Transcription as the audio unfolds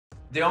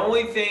The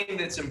only thing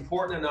that's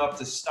important enough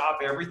to stop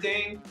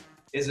everything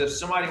is if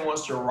somebody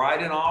wants to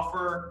write an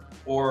offer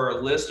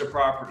or list a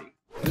property.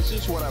 This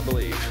is what I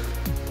believe.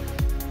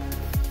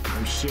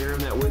 I'm sharing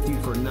that with you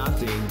for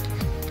nothing.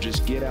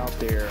 Just get out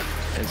there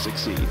and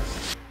succeed.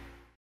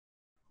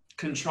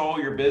 Control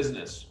your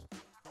business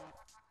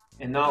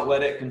and not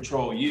let it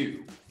control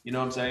you. You know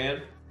what I'm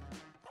saying?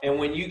 And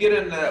when you get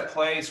into that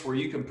place where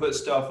you can put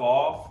stuff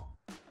off,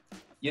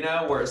 you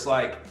know, where it's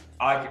like,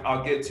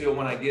 I'll get to it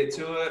when I get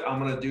to it, I'm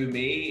gonna do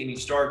me, and you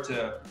start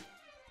to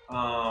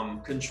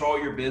control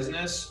your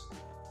business,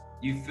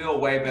 you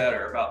feel way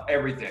better about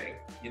everything.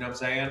 You know what I'm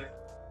saying?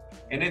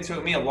 And it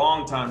took me a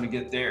long time to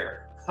get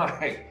there.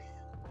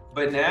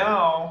 But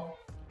now,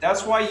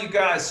 that's why you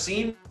guys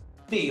see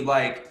me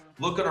like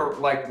looking,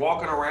 like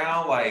walking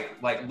around,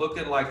 like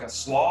looking like a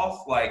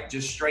sloth, like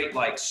just straight,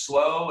 like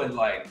slow, and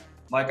like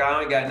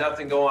I ain't got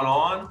nothing going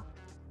on.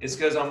 It's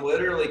because I'm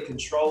literally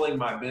controlling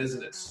my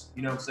business.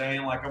 You know what I'm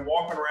saying? Like I'm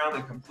walking around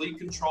in complete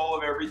control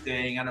of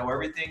everything. I know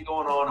everything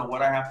going on and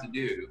what I have to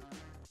do.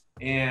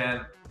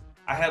 And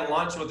I had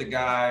lunch with a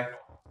guy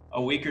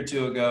a week or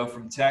two ago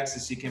from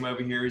Texas. He came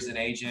over here, he's an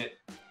agent.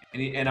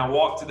 And I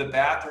walked to the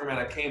bathroom and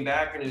I came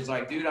back and he was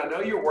like, dude, I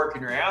know you're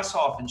working your ass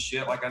off and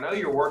shit. Like, I know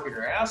you're working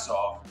your ass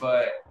off,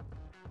 but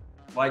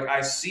like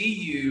I see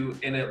you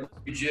and you're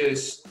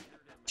just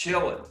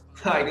chilling.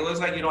 Like it looks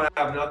like you don't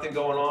have nothing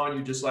going on.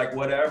 You're just like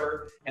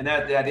whatever. And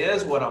that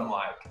is what I'm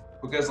like,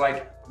 because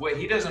like what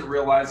he doesn't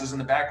realize is in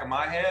the back of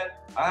my head,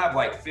 I have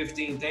like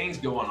 15 things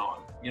going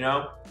on, you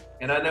know?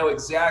 And I know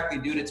exactly,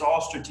 dude, it's all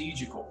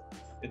strategical.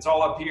 It's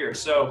all up here.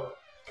 So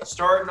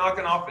start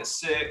knocking off at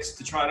 6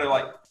 to try to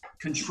like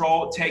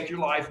control, take your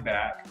life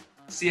back,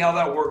 see how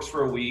that works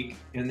for a week.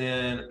 And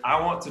then I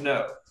want to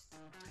know,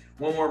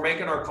 when we're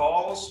making our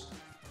calls,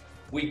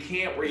 we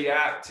can't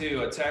react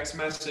to a text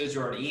message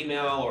or an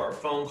email or a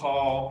phone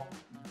call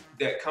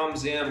that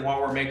comes in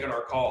while we're making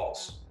our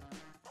calls.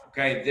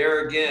 Okay,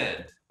 there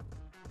again,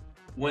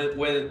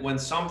 when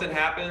something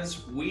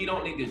happens, we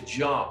don't need to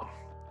jump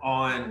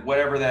on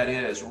whatever that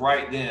is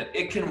right then.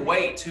 It can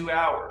wait 2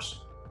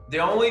 hours. The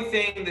only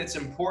thing that's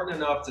important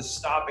enough to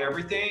stop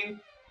everything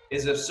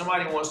is if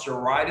somebody wants to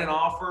write an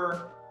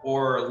offer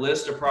or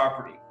list a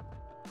property.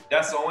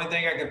 That's the only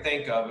thing I can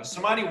think of. If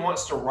somebody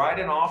wants to write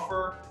an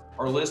offer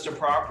or list a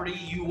property,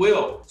 you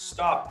will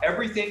stop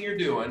everything you're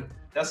doing.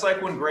 That's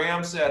like when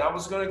Graham said, I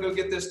was gonna go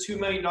get this $2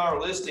 million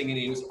listing, and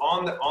he was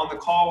on the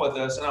call with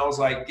us, and I was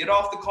like, get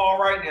off the call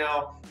right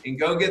now and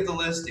go get the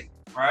listing,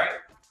 right?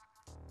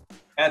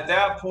 At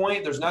that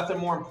point, there's nothing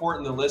more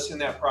important than listing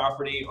that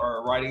property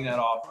or writing that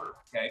offer,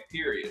 okay,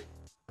 period.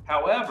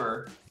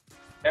 However,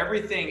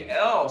 everything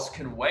else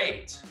can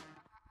wait,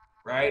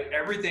 right?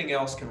 Everything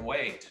else can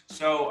wait.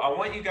 So I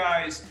want you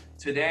guys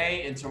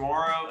today and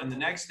tomorrow and the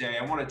next day,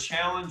 I want to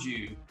challenge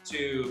you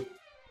to,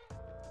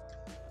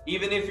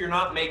 even if you're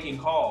not making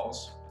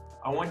calls,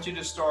 I want you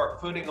to start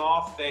putting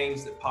off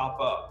things that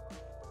pop up.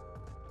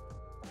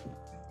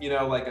 You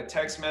know, like a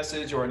text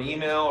message or an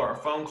email or a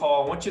phone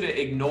call. I want you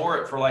to ignore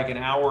it for like an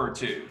hour or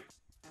two.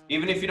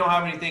 Even if you don't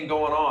have anything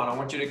going on, I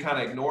want you to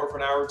kind of ignore it for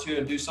an hour or two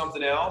and do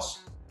something else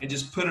and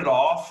just put it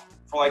off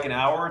for like an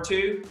hour or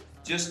two,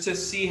 just to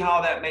see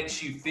how that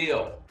makes you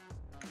feel.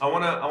 I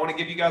wanna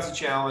give you guys a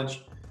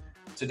challenge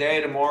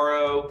today,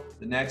 tomorrow,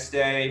 the next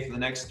day, for the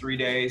next 3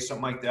 days,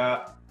 something like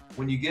that.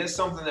 When you get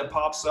something that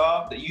pops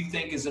up that you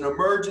think is an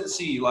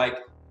emergency, like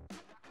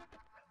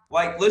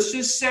let's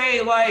just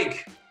say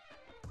like,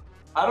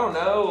 I don't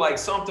know, like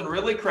something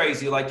really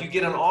crazy, like you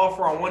get an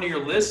offer on one of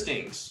your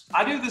listings.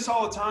 I do this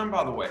all the time,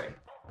 by the way.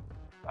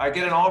 I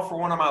get an offer for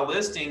one of my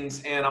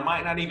listings and I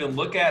might not even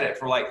look at it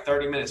for like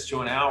 30 minutes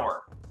to an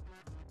hour.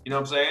 You know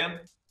what I'm saying?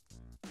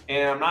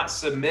 And I'm not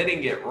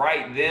submitting it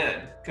right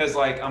then because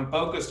like I'm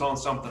focused on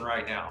something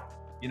right now.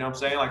 You know what I'm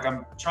saying? Like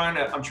I'm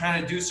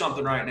trying to do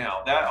something right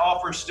now. That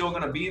offer is still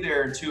going to be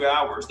there in 2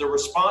 hours. The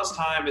response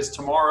time is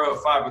tomorrow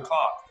at 5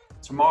 o'clock,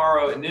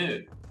 tomorrow at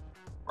noon,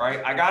 right?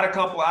 I got a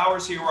couple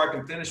hours here where I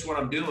can finish what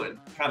I'm doing,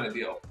 kind of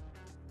deal.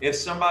 If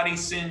somebody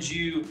sends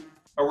you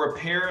a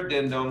repair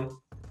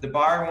addendum, the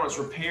buyer wants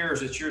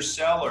repairs, it's your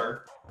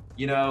seller,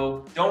 you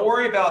know, don't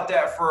worry about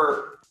that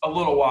for a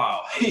little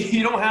while.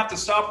 You don't have to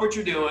stop what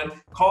you're doing,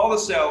 call the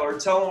seller,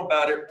 tell them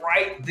about it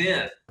right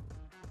then.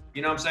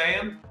 You know what I'm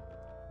saying?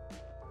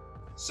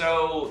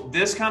 So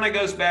this kind of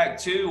goes back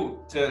to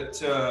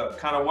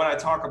kind of what I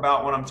talk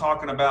about when I'm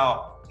talking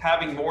about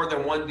having more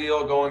than one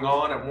deal going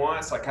on at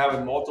once, like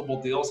having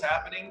multiple deals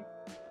happening.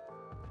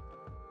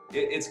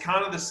 It's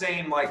kind of the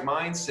same like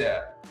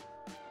mindset.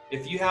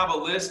 If you have a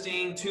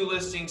listing, 2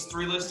 listings,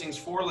 3 listings,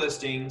 4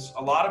 listings,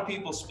 a lot of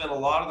people spend a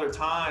lot of their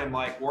time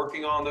like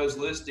working on those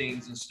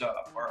listings and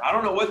stuff. Or I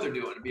don't know what they're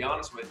doing, to be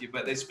honest with you,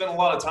 but they spend a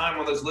lot of time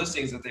on those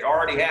listings that they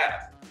already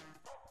have.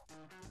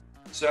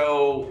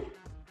 So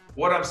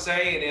what I'm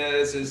saying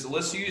is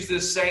let's use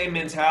this same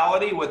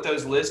mentality with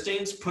those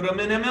listings, put them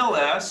in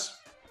MLS,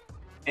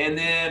 and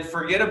then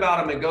forget about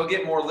them and go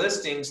get more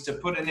listings to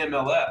put in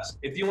MLS.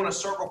 If you want to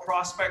circle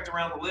prospect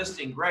around the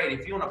listing, great.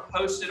 If you want to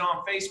post it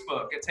on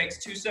Facebook, it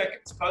takes 2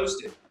 seconds,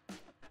 post it.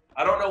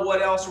 I don't know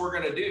what else we're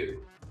going to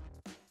do.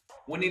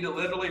 We need to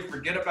literally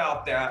forget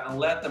about that and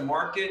let the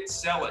market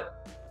sell it,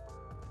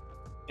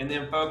 and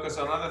then focus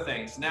on other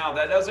things. Now,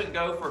 that doesn't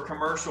go for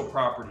commercial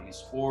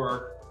properties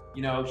or,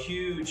 you know,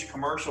 huge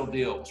commercial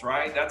deals,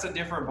 right? That's a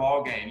different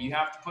ball game. You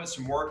have to put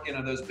some work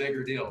into those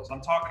bigger deals.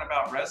 I'm talking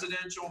about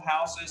residential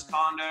houses,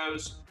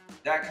 condos,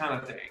 that kind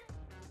of thing.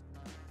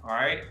 All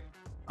right.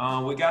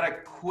 We got to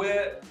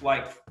quit,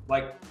 like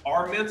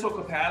our mental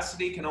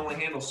capacity can only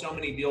handle so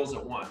many deals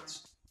at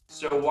once.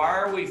 So why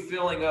are we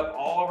filling up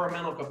all of our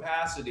mental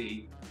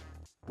capacity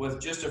with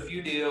just a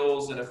few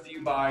deals and a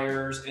few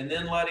buyers, and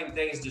then letting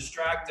things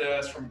distract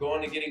us from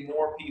going to getting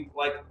more people?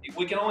 Like,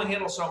 we can only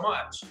handle so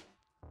much.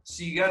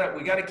 So we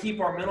got to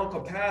keep our mental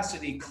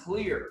capacity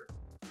clear,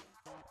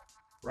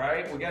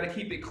 right? We got to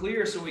keep it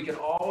clear so we can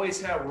always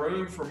have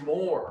room for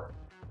more,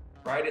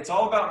 right? It's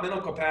all about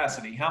mental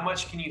capacity. How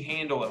much can you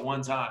handle at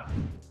one time?